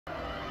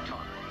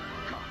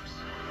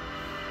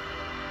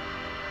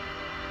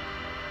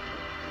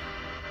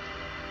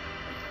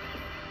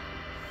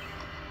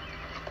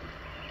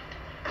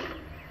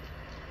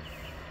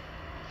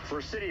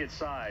a city its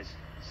size,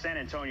 San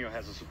Antonio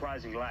has a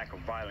surprising lack of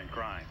violent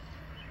crime.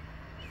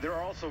 There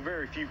are also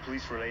very few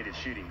police-related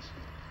shootings.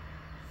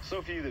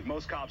 So few that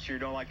most cops here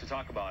don't like to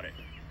talk about it.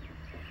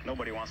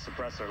 Nobody wants to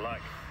press their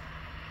luck.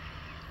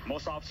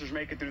 Most officers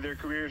make it through their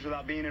careers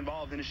without being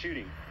involved in a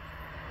shooting.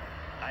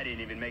 I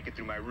didn't even make it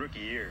through my rookie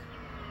year.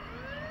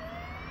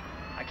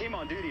 I came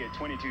on duty at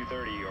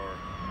 22:30 or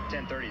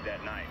 10:30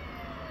 that night.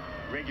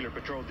 Regular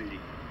patrol duty.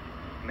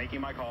 Making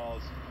my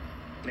calls,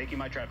 making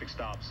my traffic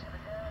stops.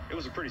 It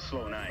was a pretty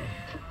slow night.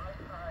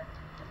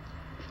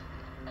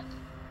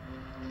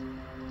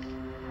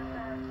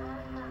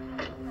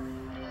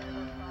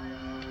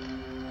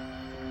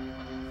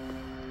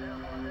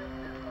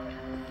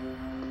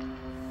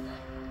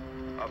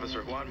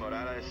 Officer Juan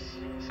Morales,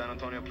 San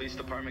Antonio Police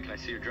Department, can I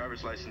see your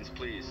driver's license,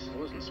 please? I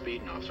wasn't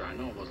speeding, officer. I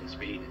know I wasn't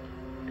speeding.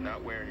 You're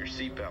not wearing your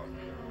seatbelt.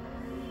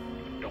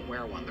 Don't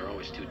wear one. They're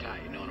always too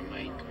tight, you know what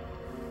I mean?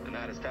 They're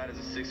not as tight as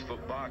a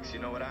 6-foot box, you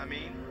know what I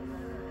mean?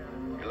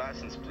 Your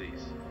license,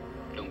 please.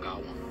 Don't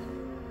got one.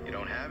 You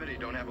don't have it or you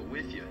don't have it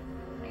with you?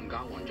 Don't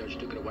got one. Judge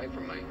took it away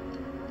from me.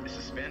 You're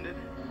suspended?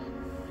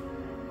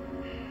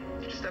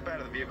 Could you step out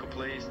of the vehicle,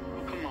 please?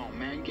 Oh, come on,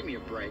 man. Give me a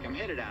break. I'm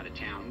headed out of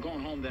town. I'm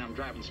going home, then I'm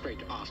driving straight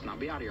to Austin. I'll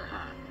be out of your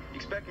hair. You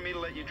expecting me to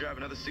let you drive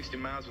another 60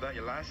 miles without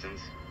your license?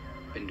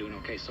 Been doing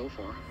okay so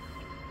far.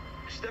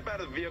 Step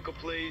out of the vehicle,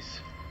 please.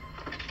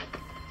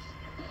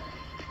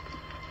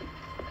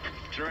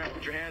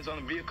 Put your hands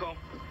on the vehicle.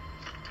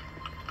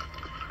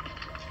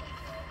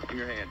 Give me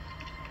your hand.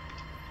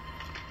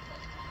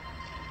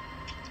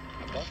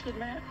 I busted,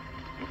 man?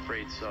 I'm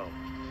afraid so.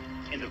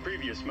 In the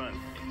previous month,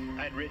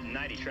 I had written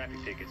 90 traffic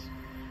tickets,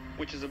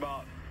 which is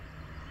about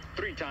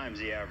 3 times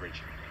the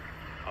average.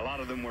 A lot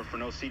of them were for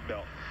no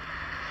seatbelt.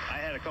 I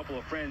had a couple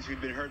of friends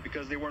who'd been hurt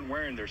because they weren't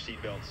wearing their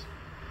seatbelts.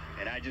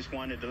 And I just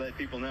wanted to let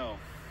people know,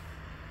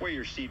 wear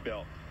your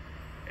seatbelt.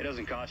 It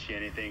doesn't cost you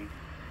anything,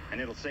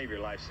 and it'll save your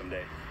life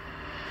someday.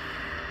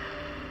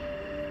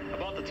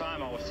 About the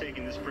time I was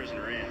taking this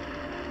prisoner in,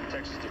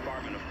 Texas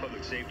Department of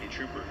Public Safety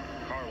Trooper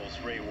Carlos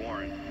Ray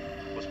Warren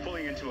was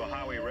pulling into a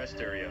highway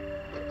rest area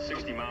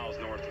 60 miles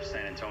north of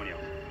San Antonio,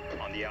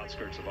 on the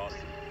outskirts of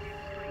Austin.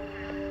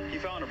 He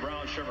found a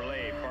brown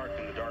Chevrolet parked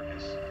in the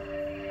darkness.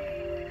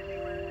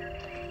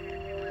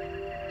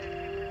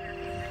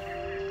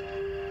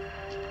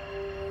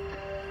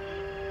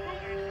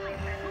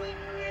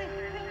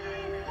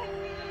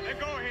 Let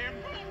go of him.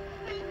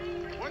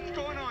 What's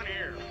going on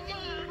here?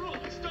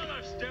 Start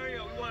our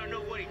stereo. We want to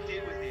know what he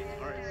did with it.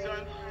 All right,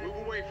 son, move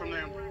away from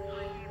them.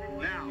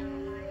 Now.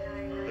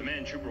 The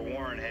men Trooper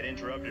Warren had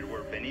interrupted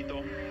were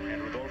Benito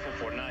and Rodolfo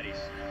Fornadis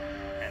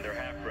and their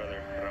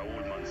half-brother,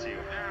 Raul Mancio.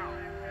 Now,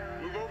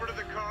 move over to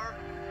the car,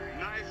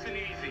 nice and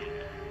easy.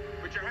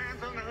 Put your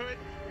hands on the hood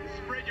and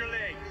spread your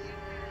legs.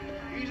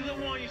 He's the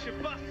one you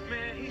should bust,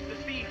 man. He's the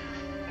thief.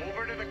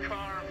 Over to the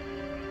car.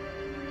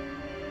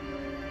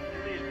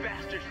 These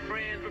bastard's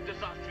friends ripped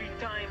us off 3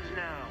 times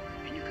now.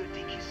 And you could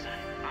take his side.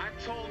 I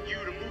told you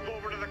to move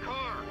over to the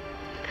car.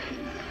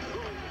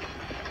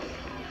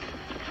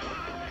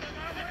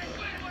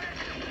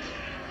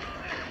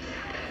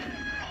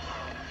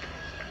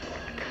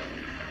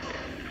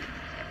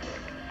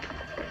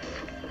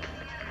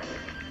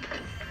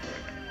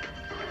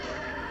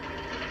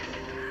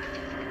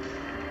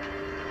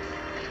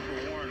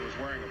 Warren was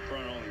wearing a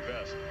front-only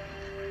vest,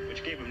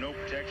 which gave him no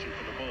protection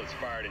for the bullets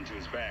fired into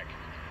his back.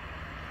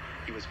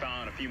 He was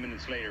found a few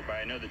minutes later by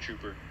another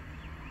trooper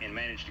and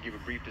managed to give a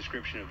brief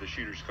description of the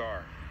shooter's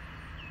car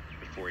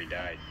before he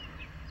died.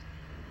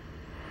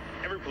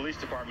 Every police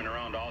department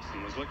around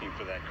Austin was looking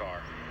for that car,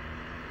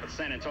 but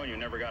San Antonio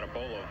never got a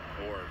bolo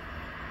or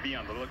be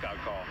on the lookout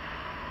call.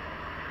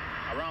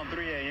 Around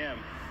 3 a.m.,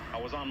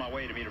 I was on my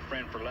way to meet a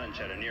friend for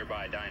lunch at a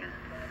nearby diner,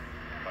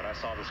 but I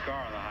saw this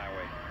car on the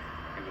highway.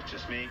 It was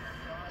just me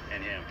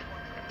and him.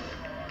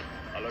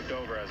 I looked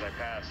over as I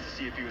passed to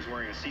see if he was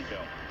wearing a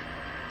seatbelt.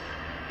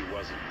 He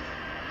wasn't.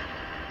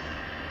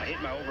 I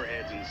hit my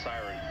overheads in the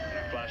siren, and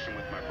I flashed him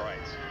with my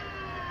brights.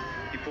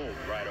 He pulled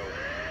right over.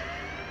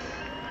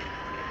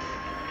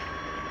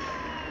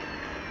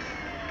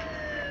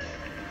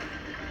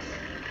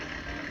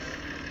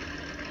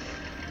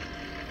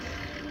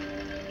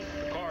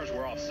 The cars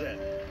were offset,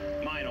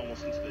 mine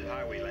almost into the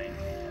highway lane.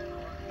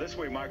 This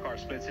way my car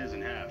splits his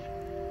in half,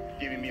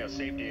 giving me a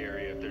safety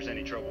area if there's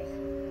any trouble.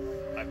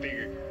 I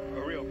figured,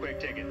 a real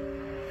quick ticket,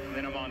 and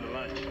then I'm on to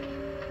lunch.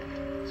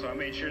 So I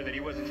made sure that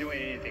he wasn't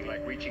doing anything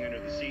like reaching under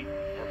the seat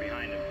or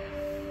behind him.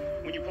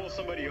 When you pull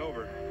somebody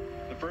over,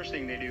 the first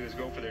thing they do is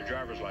go for their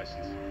driver's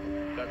license.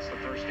 That's the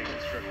first thing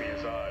that struck me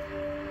as odd.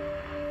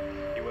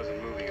 He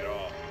wasn't moving at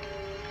all.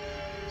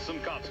 Some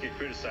cops get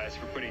criticized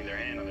for putting their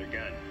hand on their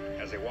gun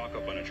as they walk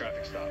up on a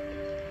traffic stop.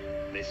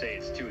 They say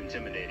it's too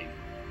intimidating,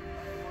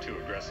 too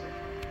aggressive.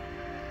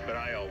 But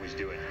I always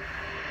do it.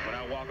 When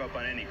I walk up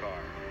on any car,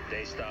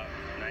 day stop,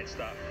 night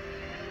stop,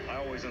 I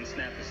always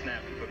unsnap the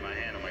snap and put my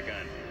hand on my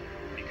gun,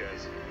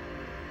 because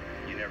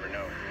you never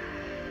know.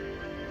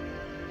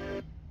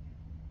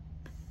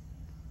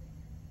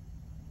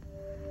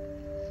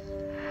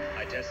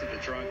 I tested the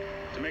trunk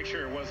to make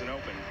sure it wasn't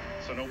open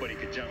so nobody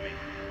could jump me.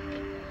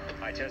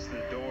 I tested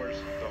the doors,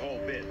 the whole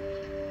bit,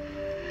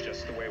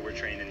 just the way we're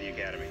trained in the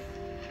academy.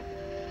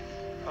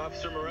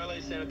 Officer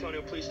Morales, San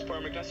Antonio Police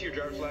Department. Can I see your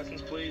driver's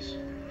license, please?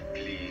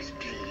 Please,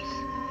 please.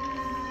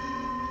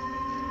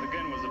 The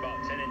gun was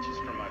about 10 inches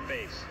from my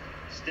face,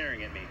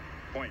 staring at me,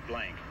 point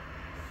blank.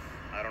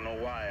 I don't know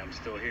why I'm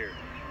still here.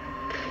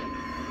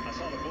 I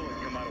saw the bullet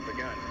come out of the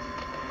gun.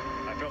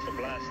 I felt the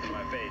blast in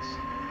my face.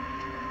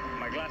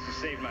 My glasses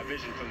saved my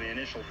vision from the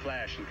initial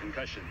flash and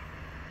concussion.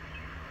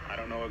 I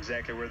don't know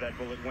exactly where that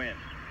bullet went.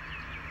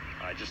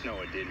 I just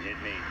know it didn't hit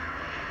me.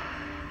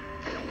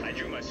 I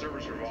drew my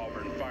service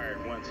revolver and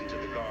fired once into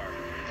the car,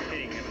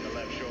 hitting him in the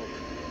left shoulder.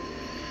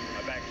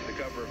 I backed to the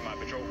cover of my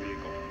patrol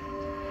vehicle.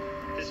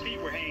 His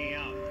feet were hanging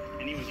out,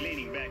 and he was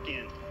leaning back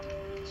in,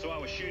 so I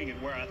was shooting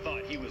at where I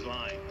thought he was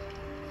lying.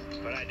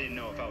 But I didn't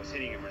know if I was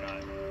hitting him or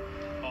not.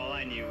 All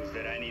I knew was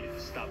that I needed to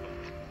stop him.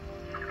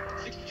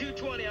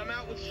 6220, I'm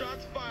out with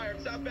shots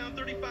fired. Southbound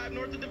 35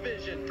 north of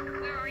Division.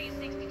 Where are you,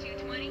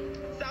 6220?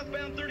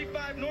 Southbound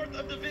 35 north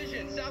of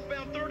Division.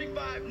 Southbound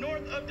 35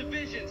 north of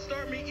Division.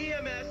 Start me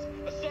EMS,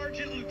 a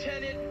sergeant,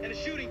 lieutenant, and a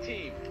shooting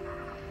team.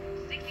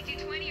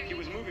 6220 or... He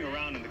was moving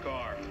around in the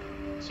car,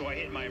 so I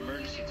hit my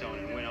emergency tone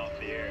and went off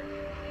the air.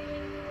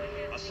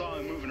 I saw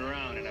him moving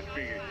around and I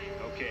figured,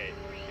 okay,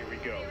 here we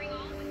go.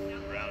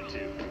 Round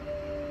two.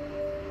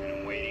 And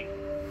I'm waiting.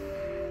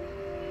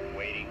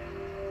 Waiting.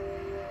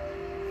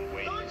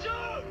 Waiting. Don't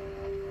shoot!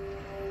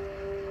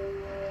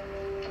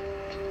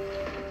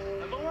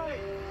 I'm all right.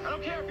 I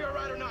don't care if you're all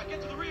right or not.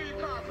 Get to the rear of your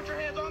car. Put your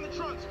hands on the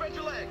trunk. Spread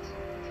your legs.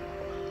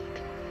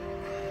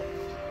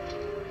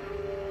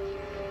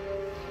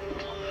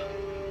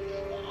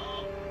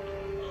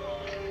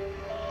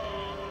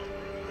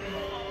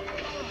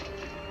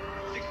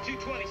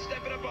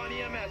 Step it up on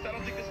EMS. I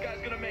don't think this guy's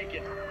gonna make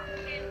it.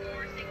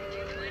 10-4,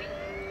 6220.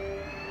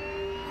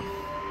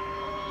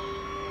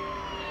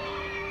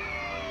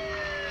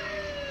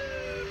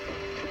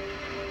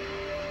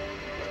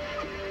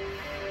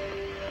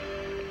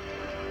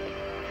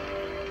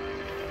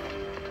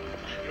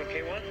 You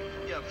okay, Juan?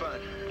 Yeah, I'm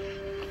fine.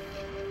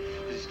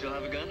 Does he still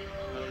have a gun?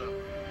 I don't know.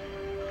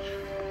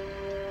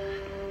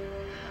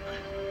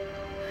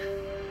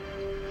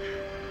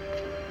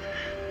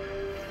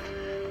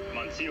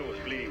 Mancillo was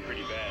bleeding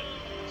pretty bad,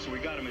 so we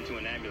got him into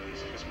an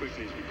ambulance as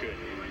quickly as we could.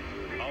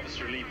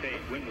 Officer Lee Pate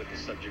went with the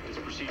subject as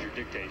procedure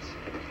dictates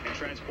and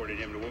transported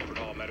him to Wilford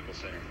Hall Medical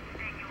Center.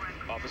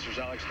 Officers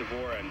Alex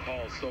DeVora and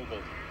Paul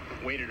Sobel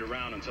waited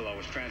around until I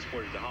was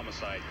transported to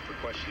homicide for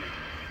questioning.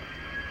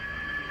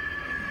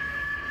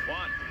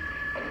 Juan.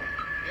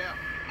 Yeah.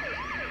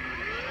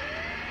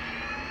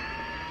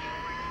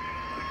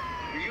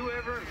 Were you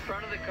ever in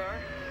front of the car?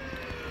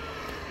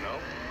 No.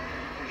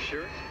 You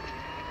sure?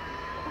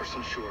 Of course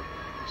I'm sure.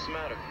 What's the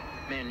matter?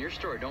 Man, your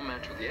story don't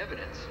match with the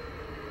evidence.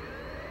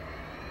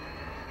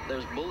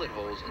 There's bullet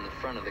holes in the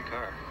front of the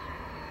car.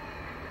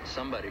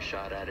 Somebody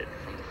shot at it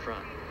from the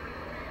front.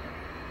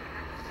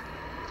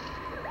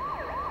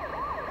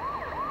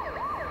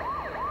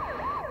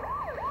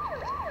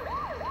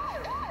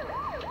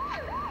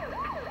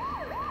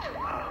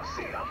 I'll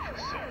see,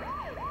 officer.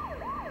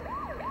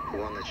 The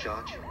one that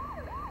shot you?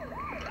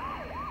 The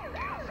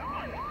other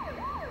one.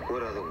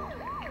 What other one?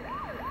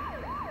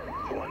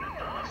 The one in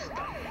Austin.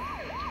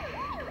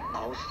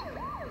 Austin?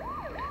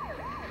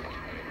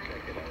 Okay,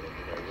 get out of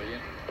there, will you?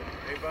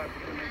 Hey, bud.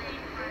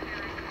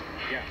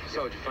 Yeah.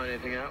 So, did you find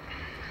anything out?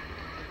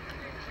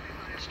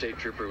 State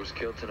trooper was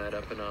killed tonight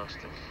up in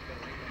Austin.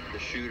 The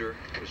shooter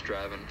was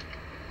driving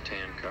a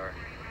tan car.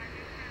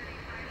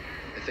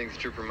 I think the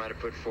trooper might have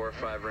put 4 or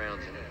 5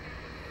 rounds in it.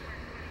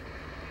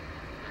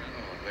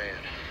 Oh, man.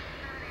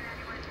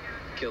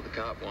 Killed the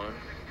cop, one.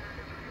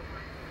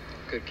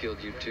 Could have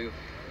killed you, too.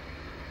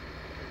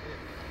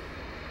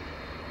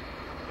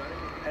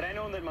 Had I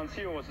known that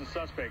Mancillo was the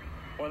suspect,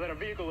 or that a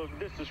vehicle of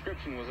this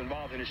description was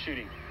involved in a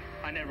shooting,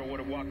 I never would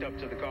have walked up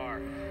to the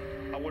car.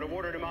 I would have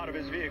ordered him out of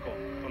his vehicle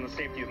from the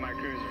safety of my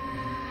cruiser.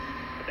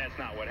 But that's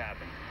not what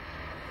happened.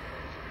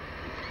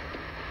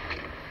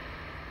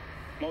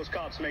 Most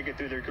cops make it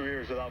through their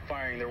careers without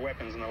firing their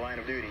weapons in the line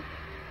of duty,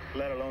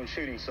 let alone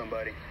shooting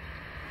somebody.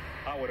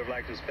 I would have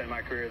liked to spend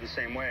my career the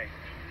same way.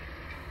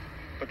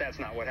 But that's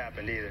not what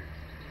happened either.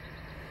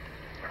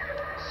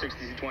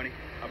 60-20,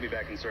 I'll be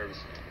back in service.